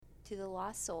To the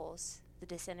lost souls, the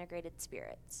disintegrated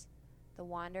spirits, the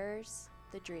wanderers,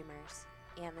 the dreamers,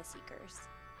 and the seekers,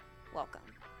 welcome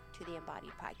to the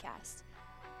Embodied Podcast.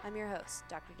 I'm your host,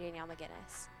 Dr. Danielle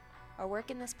McGinnis. Our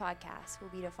work in this podcast will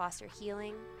be to foster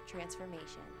healing,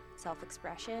 transformation,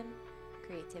 self-expression,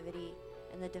 creativity,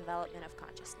 and the development of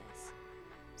consciousness.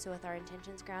 So with our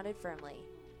intentions grounded firmly,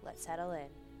 let's settle in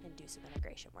and do some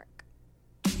integration work.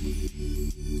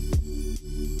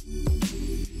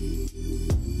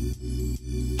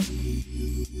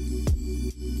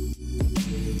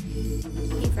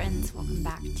 Hey friends, welcome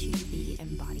back to the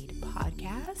Embodied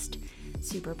Podcast.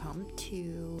 Super pumped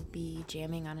to be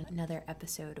jamming on another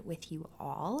episode with you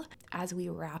all. As we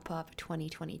wrap up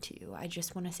 2022, I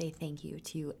just want to say thank you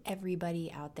to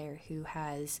everybody out there who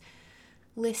has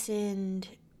listened,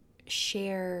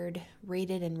 shared,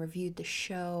 rated, and reviewed the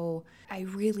show. I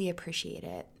really appreciate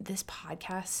it. This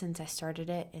podcast, since I started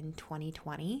it in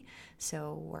 2020,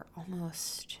 so we're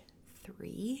almost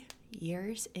 3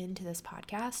 years into this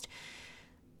podcast,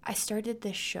 I started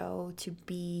this show to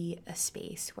be a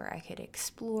space where I could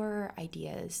explore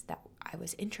ideas that I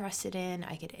was interested in.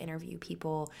 I could interview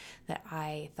people that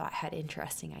I thought had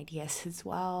interesting ideas as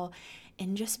well,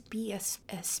 and just be a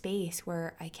space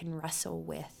where I can wrestle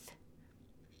with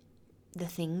the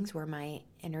things where my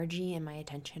energy and my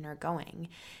attention are going.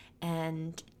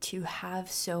 And to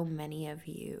have so many of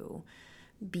you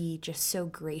be just so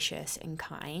gracious and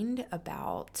kind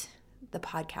about the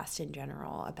podcast in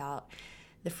general, about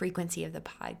the frequency of the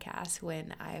podcast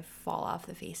when I fall off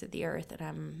the face of the earth and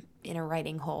I'm in a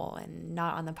writing hole and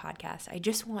not on the podcast. I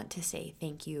just want to say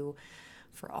thank you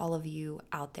for all of you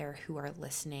out there who are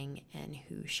listening and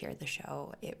who share the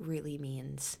show. It really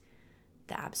means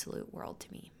the absolute world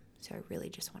to me. So I really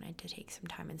just wanted to take some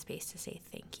time and space to say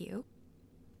thank you.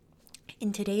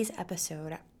 In today's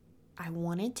episode, I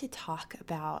wanted to talk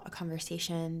about a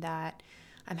conversation that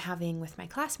I'm having with my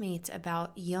classmates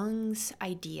about Jung's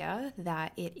idea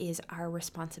that it is our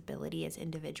responsibility as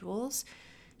individuals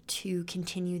to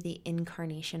continue the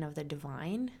incarnation of the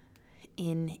divine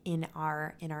in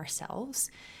ourselves.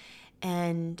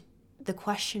 And the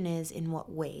question is, in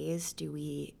what ways do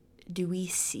we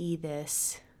see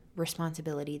this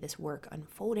responsibility, this work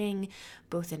unfolding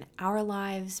both in our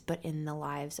lives, but in the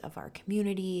lives of our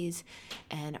communities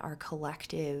and our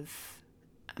collective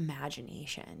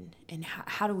imagination, and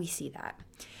how do we see that?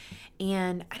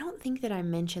 And I don't think that I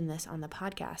mentioned this on the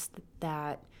podcast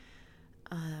that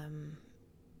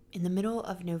in the middle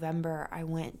of November, I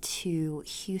went to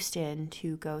Houston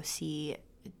to go see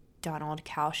Donald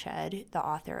Cowshed, the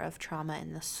author of Trauma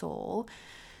in the Soul,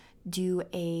 do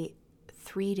a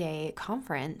 3-day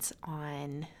conference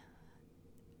on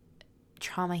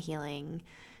trauma healing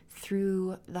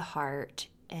through the heart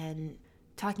and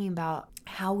talking about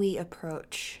how we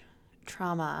approach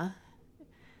trauma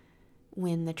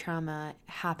when the trauma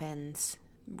happens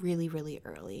really, really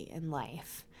early in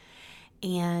life.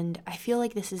 And I feel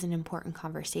like this is an important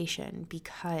conversation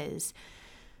because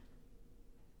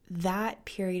that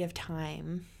period of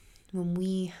time when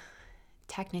we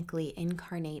technically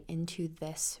incarnate into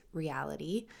this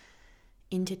reality,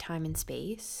 into time and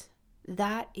space,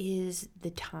 that is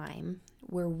the time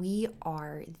where we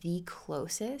are the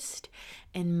closest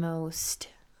and most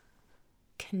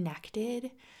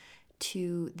connected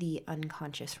to the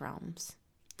unconscious realms.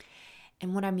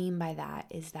 And what I mean by that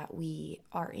is that we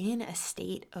are in a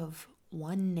state of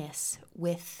oneness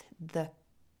with the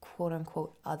quote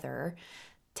unquote other.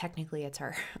 Technically, it's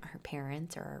our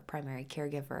parents or our primary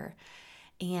caregiver.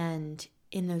 And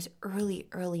in those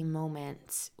early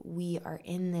moments, we are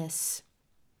in this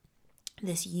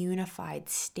unified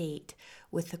state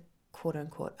with the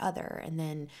quote-unquote other. And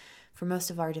then for most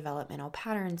of our developmental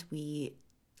patterns, we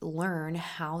learn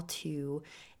how to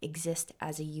exist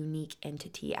as a unique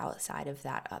entity outside of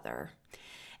that other.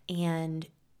 And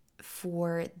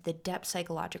for the depth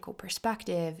psychological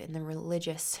perspective and the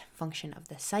religious function of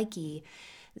the psyche,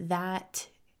 that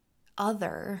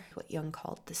other, what Jung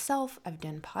called the self. I've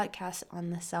done podcasts on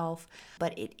the self,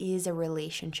 but it is a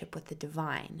relationship with the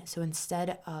divine. So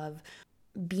instead of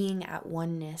being at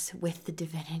oneness with the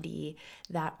divinity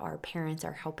that our parents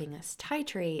are helping us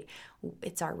titrate,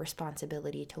 it's our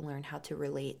responsibility to learn how to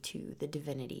relate to the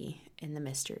divinity and the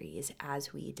mysteries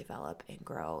as we develop and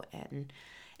grow and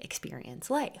experience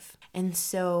life. And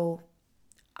so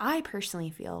I personally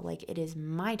feel like it is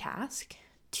my task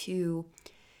to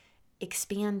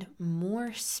expand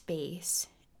more space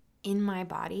in my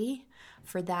body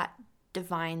for that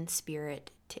divine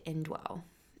spirit to indwell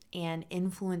and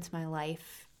influence my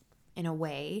life in a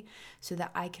way so that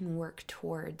I can work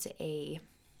towards a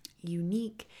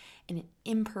unique and an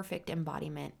imperfect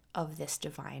embodiment of this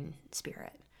divine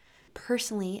spirit.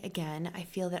 Personally, again, I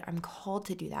feel that I'm called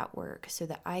to do that work so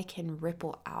that I can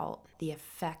ripple out the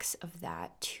effects of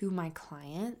that to my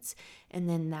clients, and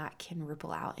then that can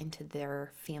ripple out into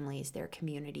their families, their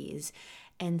communities.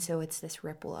 And so it's this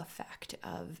ripple effect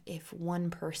of, if one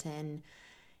person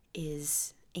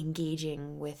is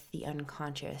engaging with the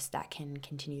unconscious, that can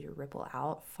continue to ripple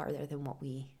out farther than what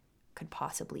we could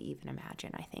possibly even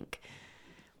imagine, I think.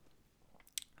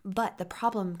 But the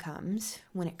problem comes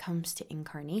when it comes to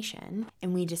incarnation,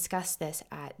 and we discussed this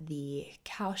at the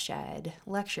Cowshed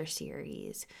lecture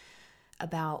series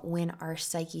about when our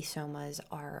psyche somas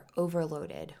are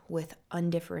overloaded with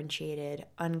undifferentiated,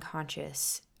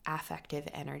 unconscious, affective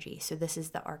energy. So this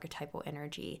is the archetypal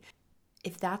energy.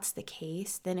 If that's the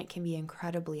case, then it can be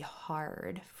incredibly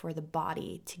hard for the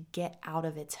body to get out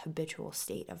of its habitual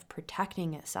state of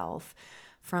protecting itself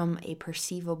from a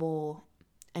perceivable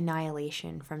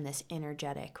annihilation from this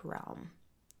energetic realm.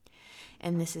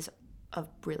 And this is a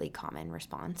really common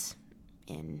response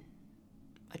in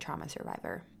a trauma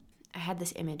survivor. I had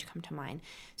this image come to mind.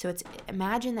 So it's,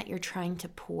 imagine that you're trying to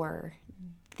pour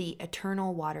the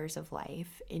eternal waters of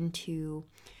life into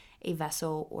a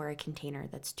vessel or a container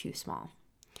that's too small.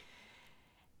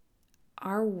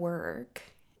 Our work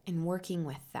in working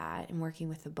with that and working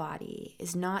with the body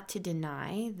is not to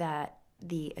deny that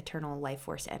the eternal life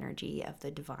force energy of the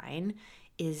divine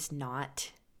is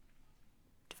not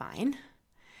divine,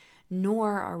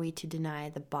 nor are we to deny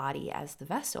the body as the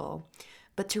vessel,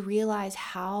 but to realize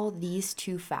how these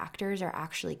two factors are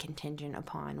actually contingent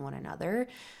upon one another,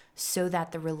 so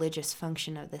that the religious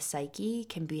function of the psyche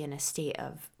can be in a state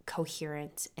of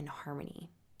coherence and harmony.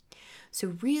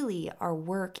 So really, our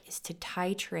work is to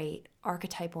titrate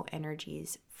archetypal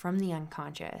energies from the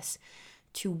unconscious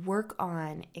to work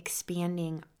on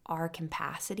expanding our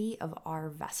capacity of our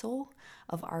vessel,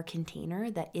 of our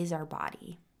container that is our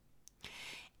body.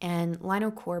 And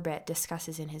Lionel Corbett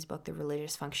discusses in his book, The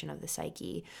Religious Function of the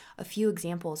Psyche, a few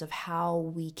examples of how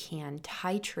we can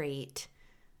titrate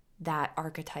that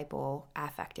archetypal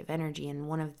affective energy. And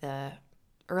one of the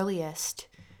earliest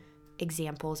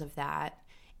examples of that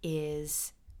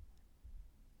is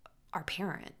our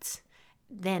parents.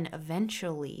 Then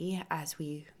eventually, as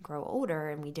we grow older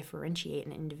and we differentiate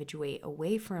and individuate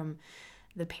away from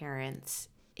the parents,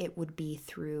 it would be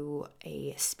through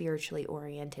a spiritually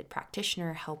oriented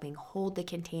practitioner helping hold the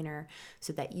container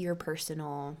so that your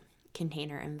personal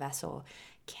container and vessel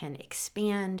can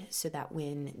expand, so that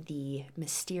when the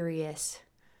mysterious,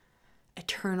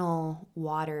 eternal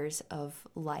waters of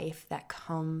life that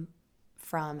come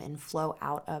from and flow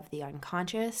out of the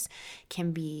unconscious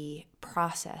can be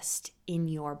processed in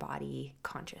your body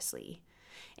consciously.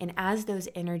 And as those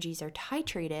energies are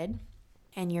titrated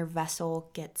and your vessel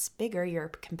gets bigger, your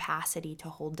capacity to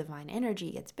hold divine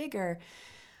energy gets bigger,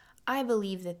 I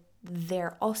believe that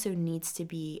there also needs to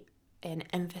be an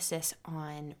emphasis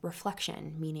on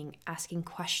reflection, meaning asking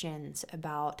questions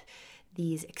about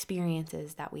these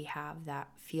experiences that we have that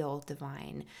feel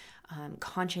divine,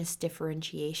 conscious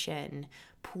differentiation,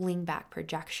 pulling back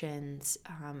projections,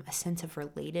 a sense of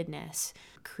relatedness,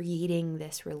 creating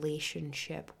this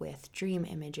relationship with dream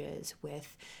images,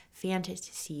 with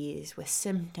fantasies, with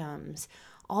symptoms.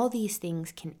 All these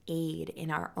things can aid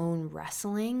in our own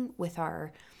wrestling with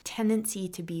our tendency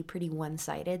to be pretty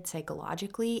one-sided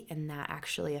psychologically, and that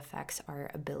actually affects our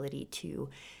ability to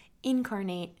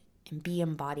incarnate and be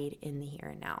embodied in the here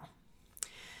and now.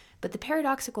 But the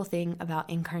paradoxical thing about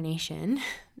incarnation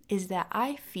is that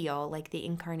I feel like the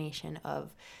incarnation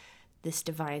of this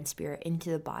divine spirit into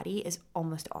the body is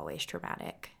almost always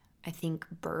traumatic. I think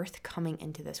birth, coming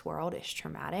into this world, is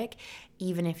traumatic.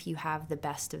 Even if you have the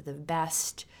best of the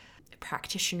best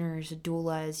practitioners,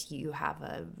 doulas, you have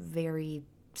a very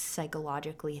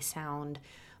psychologically sound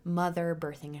mother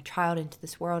birthing a child into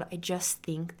this world, I just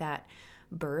think that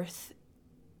birth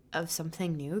of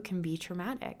something new can be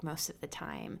traumatic most of the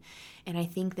time. And I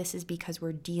think this is because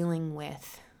we're dealing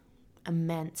with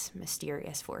immense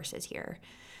mysterious forces here.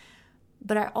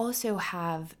 But I also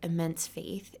have immense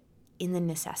faith in the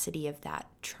necessity of that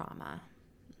trauma,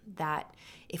 that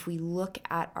if we look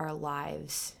at our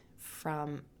lives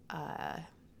from a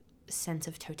sense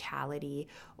of totality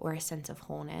or a sense of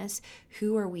wholeness,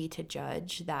 who are we to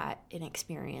judge that an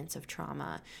experience of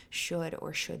trauma should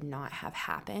or should not have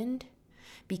happened?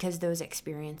 Because those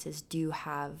experiences do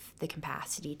have the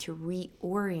capacity to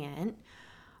reorient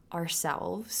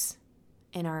ourselves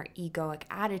and our egoic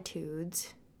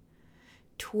attitudes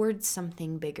towards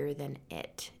something bigger than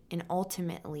it. And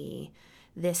ultimately,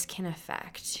 this can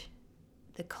affect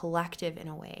the collective in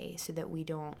a way so that we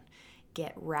don't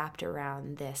get wrapped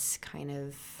around this kind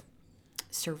of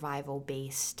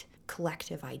survival-based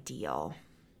collective ideal.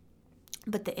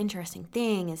 But the interesting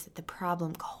thing is that the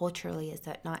problem culturally is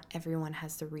that not everyone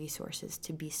has the resources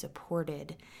to be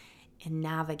supported in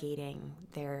navigating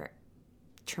their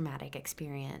traumatic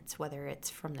experience, whether it's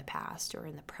from the past or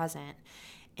in the present.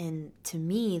 And to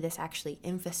me, this actually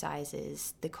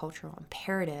emphasizes the cultural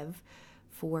imperative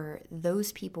for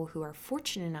those people who are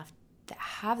fortunate enough to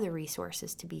have the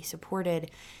resources to be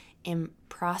supported in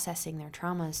processing their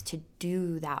traumas to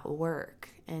do that work,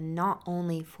 and not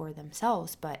only for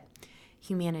themselves, but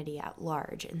humanity at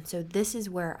large. And so this is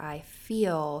where I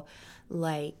feel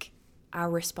like our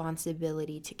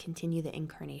responsibility to continue the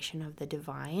incarnation of the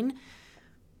divine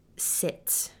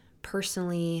sits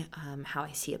personally, how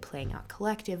I see it playing out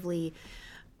collectively.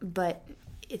 But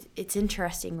it's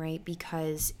interesting, right?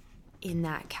 Because in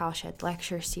that Cowshed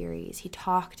lecture series, he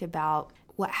talked about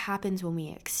what happens when we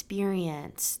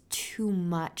experience too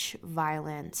much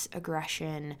violence,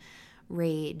 aggression,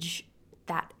 rage,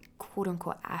 that quote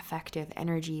unquote affective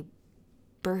energy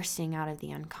bursting out of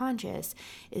the unconscious,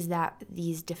 is that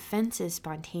these defenses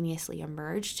spontaneously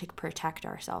emerge to protect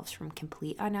ourselves from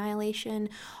complete annihilation,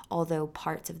 although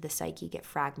parts of the psyche get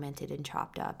fragmented and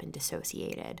chopped up and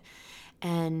dissociated.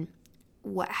 And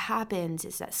what happens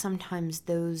is that sometimes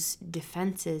those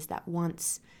defenses that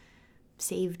once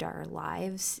saved our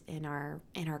lives and our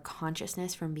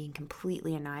consciousness from being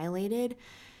completely annihilated,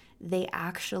 they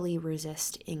actually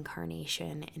resist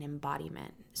incarnation and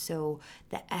embodiment. So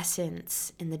the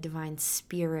essence and the divine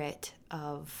spirit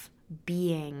of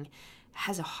being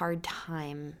has a hard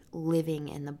time living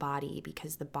in the body,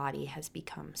 because the body has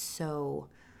become so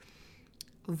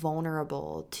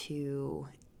vulnerable to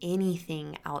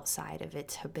anything outside of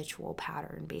its habitual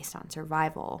pattern based on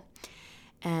survival.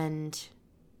 And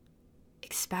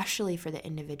especially for the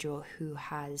individual who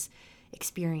has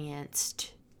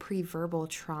experienced pre-verbal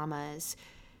traumas,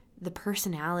 the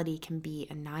personality can be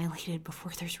annihilated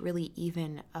before there's really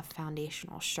even a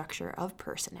foundational structure of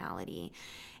personality.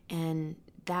 And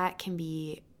that can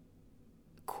be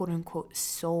quote unquote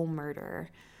soul murder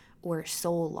or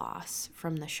soul loss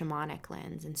from the shamanic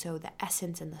lens. And so the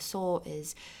essence and the soul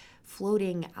is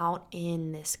floating out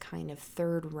in this kind of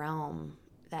third realm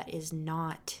that is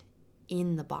not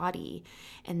in the body.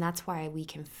 And that's why we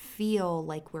can feel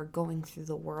like we're going through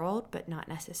the world, but not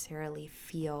necessarily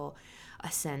feel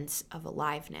a sense of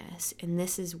aliveness. And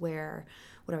this is where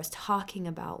what I was talking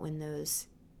about when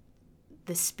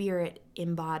the spirit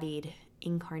embodied,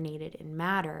 incarnated in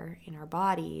matter in our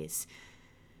bodies,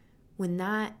 when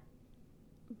that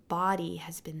body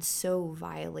has been so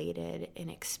violated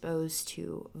and exposed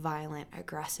to violent,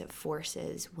 aggressive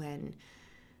forces, when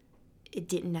it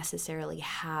didn't necessarily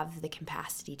have the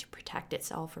capacity to protect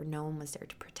itself, or no one was there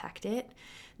to protect it,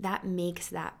 that makes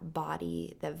that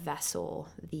body, the vessel,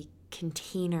 the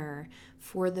container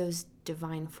for those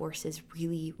divine forces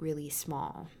really, really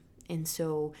small. And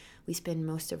so we spend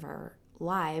most of our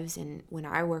lives, and when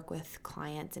I work with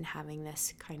clients and having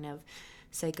this kind of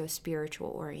psycho-spiritual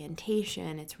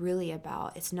orientation, it's really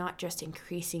about, it's not just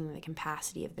increasing the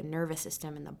capacity of the nervous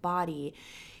system and the body,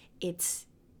 it's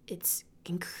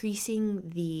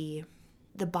increasing the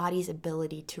body's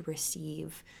ability to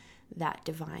receive that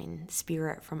divine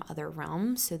spirit from other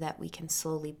realms, so that we can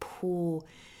slowly pull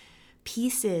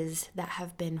pieces that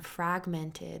have been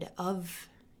fragmented of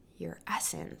your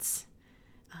essence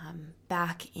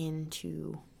back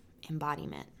into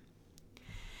embodiment.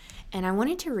 And I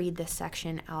wanted to read this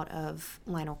section out of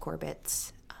Lionel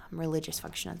Corbett's Religious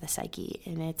Function of the Psyche,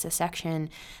 and it's a section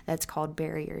that's called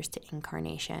Barriers to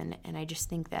Incarnation. And I just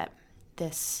think that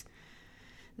this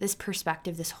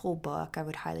perspective, this whole book, I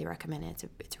would highly recommend it.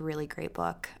 It's a really great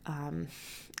book. I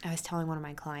was telling one of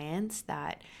my clients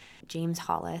that James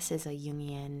Hollis is a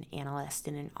Jungian analyst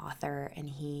and an author, and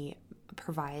he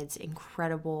provides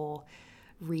incredible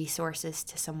resources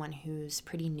to someone who's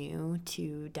pretty new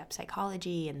to depth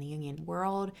psychology and the Jungian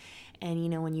world.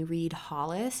 And when you read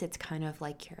Hollis, it's kind of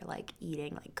like you're like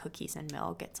eating like cookies and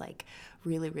milk. It's like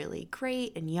really, really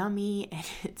great and yummy, and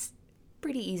it's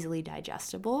pretty easily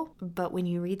digestible. But when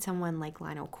you read someone like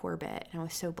Lionel Corbett, and I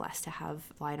was so blessed to have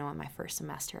Lionel in my first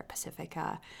semester at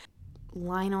Pacifica,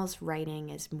 Lionel's writing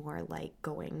is more like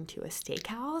going to a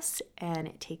steakhouse, and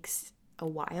it takes a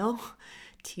while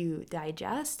to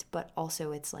digest, but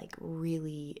also it's like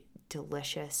really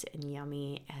delicious and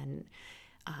yummy, and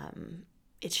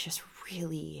it's just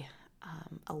really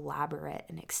elaborate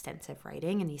and extensive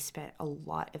writing. And he spent a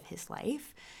lot of his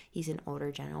life, he's an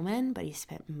older gentleman, but he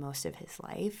spent most of his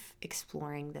life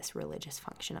exploring this religious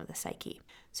function of the psyche.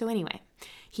 So anyway,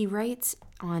 he writes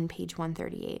on page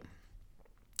 138,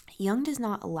 Jung does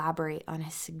not elaborate on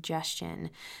his suggestion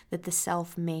that the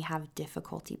self may have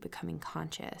difficulty becoming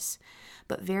conscious,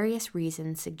 but various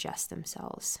reasons suggest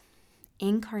themselves.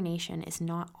 Incarnation is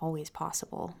not always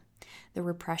possible. The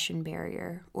repression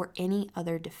barrier or any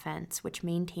other defense which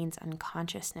maintains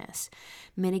unconsciousness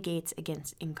mitigates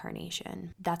against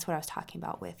incarnation. That's what I was talking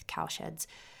about with Cowshed's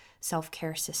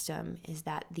self-care system, is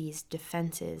that these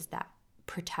defenses that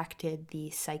protected the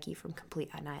psyche from complete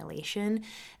annihilation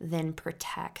then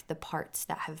protect the parts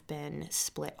that have been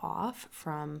split off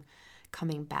from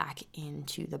coming back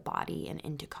into the body and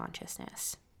into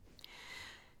consciousness.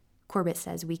 Corbett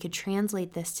says, we could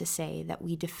translate this to say that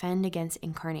we defend against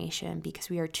incarnation because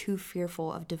we are too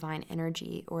fearful of divine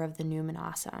energy or of the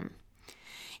numinasum.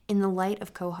 In the light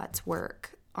of Kohut's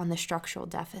work on the structural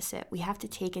deficit, we have to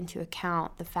take into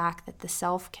account the fact that the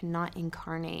self cannot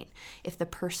incarnate if the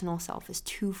personal self is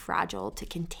too fragile to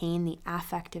contain the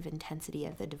affective intensity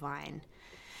of the divine.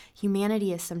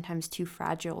 Humanity is sometimes too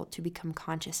fragile to become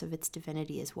conscious of its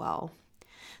divinity as well.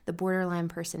 The borderline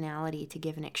personality, to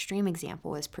give an extreme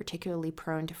example, is particularly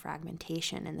prone to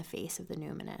fragmentation in the face of the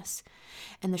numinous,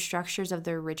 and the structures of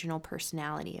the original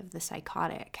personality of the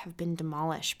psychotic have been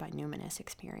demolished by numinous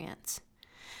experience.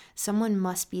 Someone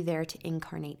must be there to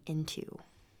incarnate into.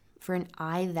 For an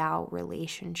I-thou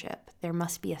relationship, there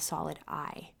must be a solid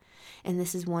I, and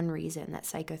this is one reason that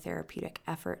psychotherapeutic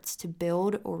efforts to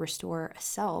build or restore a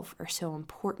self are so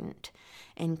important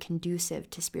and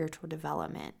conducive to spiritual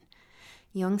development.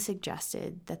 Jung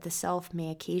suggested that the self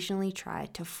may occasionally try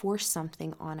to force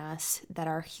something on us that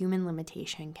our human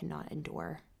limitation cannot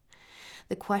endure.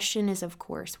 The question is, of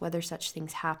course, whether such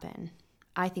things happen.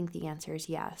 I think the answer is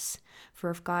yes, for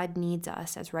if God needs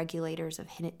us as regulators of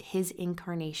his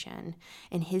incarnation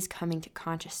and his coming to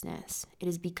consciousness, it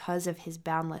is because of his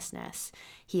boundlessness,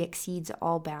 he exceeds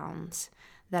all bounds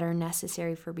that are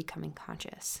necessary for becoming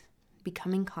conscious.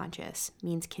 Becoming conscious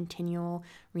means continual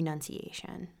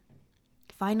renunciation.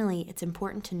 Finally, it's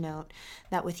important to note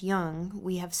that with Jung,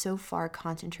 we have so far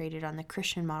concentrated on the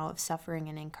Christian model of suffering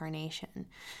and incarnation,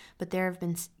 but there have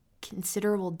been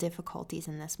considerable difficulties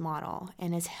in this model,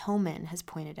 and as Hillman has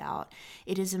pointed out,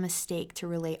 it is a mistake to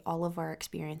relate all of our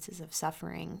experiences of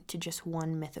suffering to just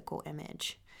one mythical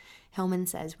image. Hillman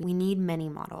says we need many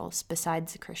models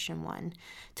besides the Christian one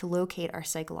to locate our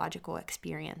psychological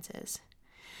experiences.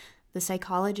 The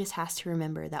psychologist has to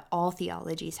remember that all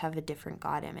theologies have a different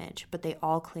God image, but they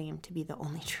all claim to be the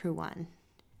only true one.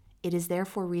 It is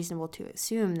therefore reasonable to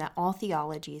assume that all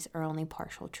theologies are only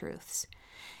partial truths,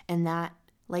 and that,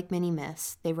 like many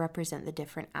myths, they represent the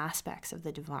different aspects of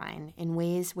the divine in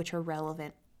ways which are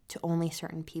relevant to only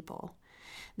certain people.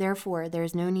 Therefore, there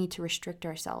is no need to restrict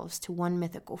ourselves to one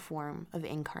mythical form of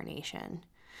incarnation.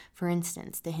 For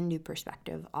instance, the Hindu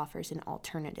perspective offers an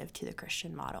alternative to the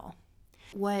Christian model.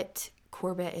 What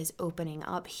Corbett is opening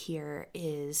up here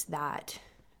is that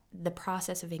the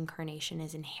process of incarnation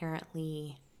is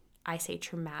inherently, I say,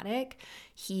 traumatic.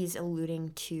 He's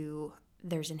alluding to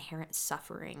there's inherent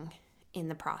suffering in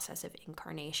the process of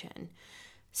incarnation,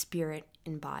 spirit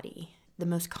and body. The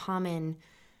most common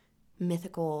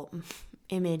mythical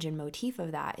image and motif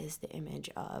of that is the image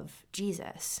of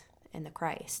Jesus and the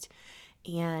Christ.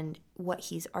 And what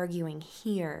he's arguing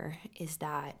here is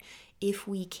that if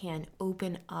we can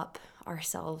open up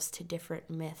ourselves to different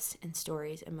myths and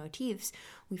stories and motifs,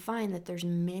 we find that there's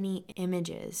many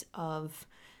images of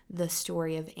the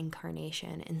story of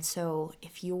incarnation. And so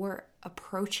if you're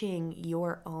approaching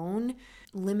your own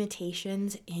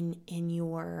limitations in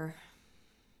your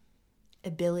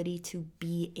ability to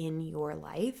be in your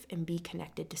life and be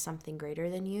connected to something greater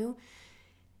than you,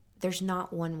 there's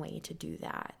not one way to do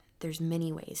that. There's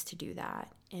many ways to do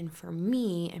that. And for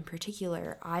me in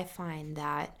particular, I find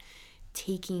that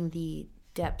taking the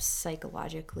depth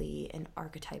psychologically and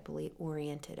archetypally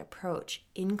oriented approach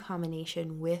in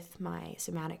combination with my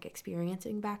somatic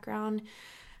experiencing background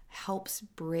helps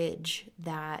bridge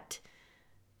that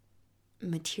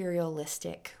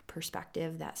materialistic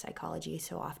perspective that psychology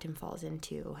so often falls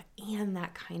into and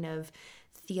that kind of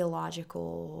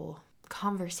theological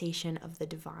conversation of the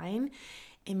divine,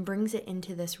 and brings it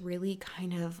into this really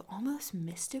kind of almost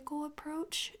mystical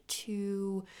approach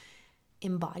to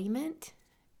embodiment.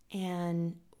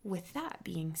 And with that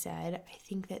being said, I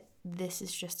think that this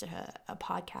is just a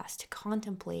podcast to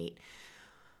contemplate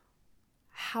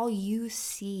how you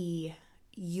see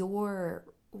your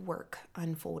work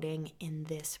unfolding in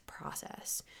this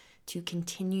process, to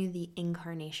continue the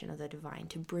incarnation of the divine,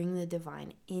 to bring the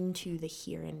divine into the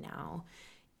here and now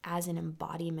as an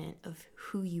embodiment of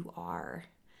who you are.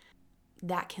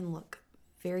 That can look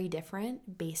very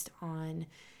different based on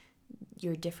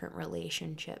your different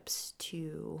relationships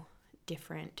to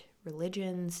different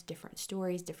religions, different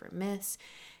stories, different myths.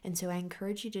 And so I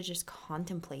encourage you to just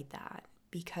contemplate that,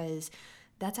 because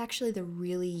that's actually the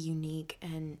really unique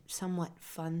and somewhat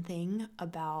fun thing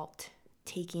about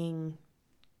taking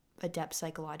a depth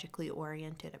psychologically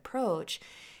oriented approach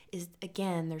is,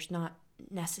 again, there's not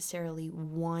necessarily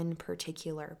one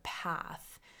particular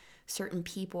path. Certain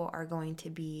people are going to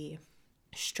be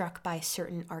struck by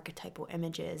certain archetypal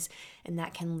images, and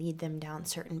that can lead them down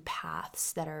certain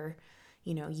paths that are,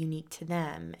 unique to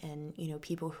them. And,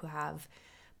 people who have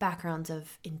backgrounds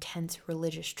of intense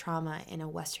religious trauma in a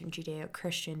Western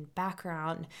Judeo-Christian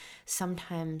background,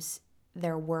 sometimes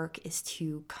their work is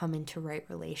to come into right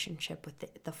relationship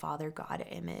with the Father God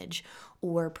image,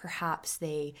 or perhaps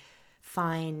they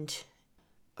find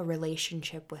a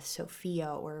relationship with Sophia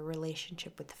or a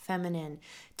relationship with the feminine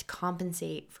to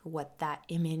compensate for what that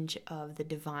image of the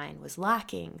divine was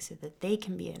lacking, so that they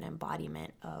can be an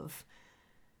embodiment of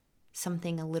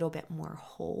something a little bit more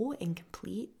whole and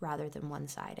complete rather than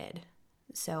one-sided.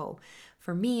 So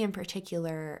for me in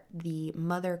particular, the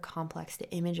mother complex,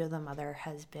 the image of the mother,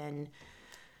 has been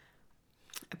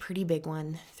a pretty big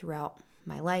one throughout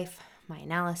my life, my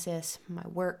analysis, my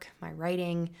work, my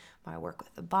writing, my work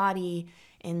with the body.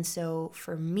 And so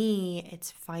for me,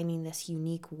 it's finding this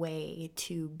unique way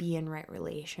to be in right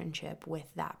relationship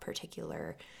with that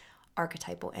particular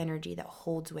archetypal energy that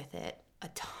holds with it a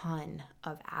ton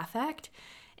of affect.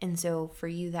 And so for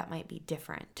you, that might be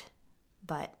different.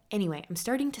 But anyway, I'm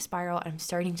starting to spiral. I'm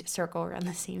starting to circle around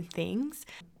the same things.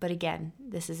 But again,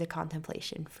 this is a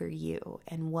contemplation for you.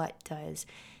 And what does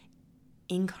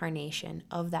incarnation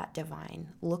of that divine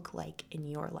look like in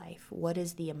your life? What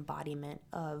is the embodiment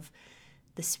of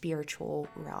the spiritual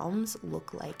realms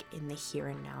look like in the here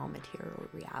and now material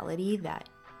reality that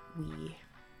we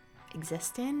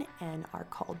exist in and are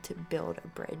called to build a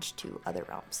bridge to other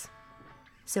realms?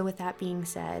 So with that being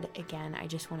said, again, I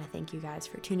just want to thank you guys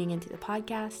for tuning into the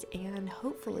podcast, and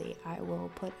hopefully I will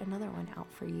put another one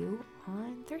out for you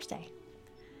on Thursday.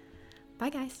 Bye,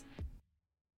 guys.